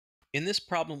In this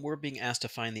problem, we're being asked to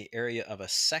find the area of a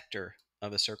sector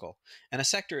of a circle. And a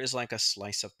sector is like a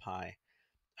slice of pie.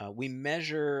 We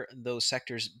measure those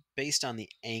sectors based on the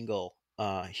angle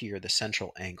here, the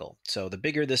central angle. So the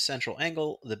bigger the central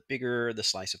angle, the bigger the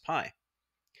slice of pie.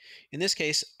 In this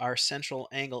case, our central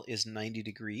angle is 90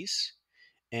 degrees,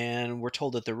 and we're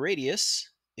told that the radius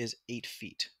is 8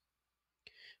 feet.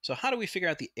 So how do we figure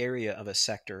out the area of a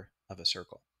sector of a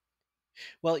circle?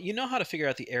 Well, you know how to figure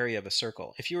out the area of a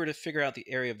circle. If you were to figure out the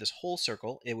area of this whole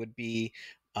circle, it would be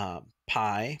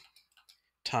pi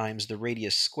times the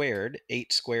radius squared.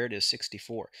 8 squared is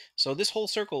 64. So this whole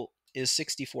circle is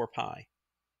 64 pi.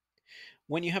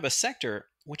 When you have a sector,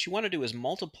 what you want to do is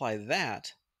multiply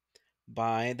that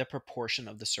by the proportion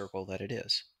of the circle that it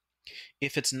is.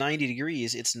 If it's 90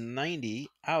 degrees, it's 90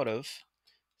 out of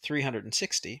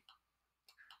 360.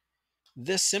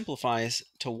 This simplifies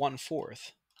to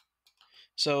 1/4.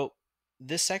 So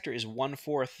this sector is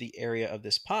 1/4 the area of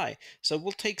this pi. So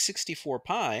we'll take 64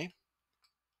 pi,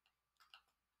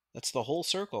 that's the whole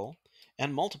circle,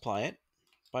 and multiply it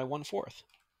by 1/4.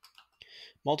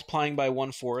 Multiplying by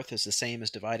 1/4 is the same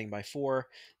as dividing by 4.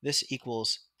 This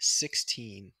equals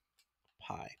 16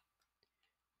 pi.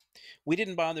 We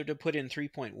didn't bother to put in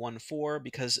 3.14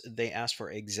 because they asked for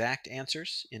exact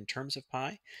answers in terms of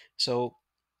pi. So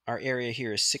our area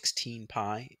here is 16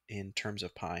 pi in terms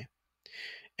of pi.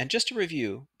 And just to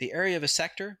review, the area of a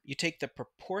sector, you take the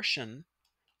proportion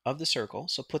of the circle,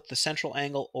 so put the central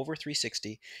angle over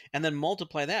 360, and then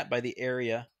multiply that by the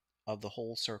area of the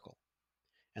whole circle.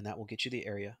 And that will get you the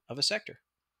area of a sector.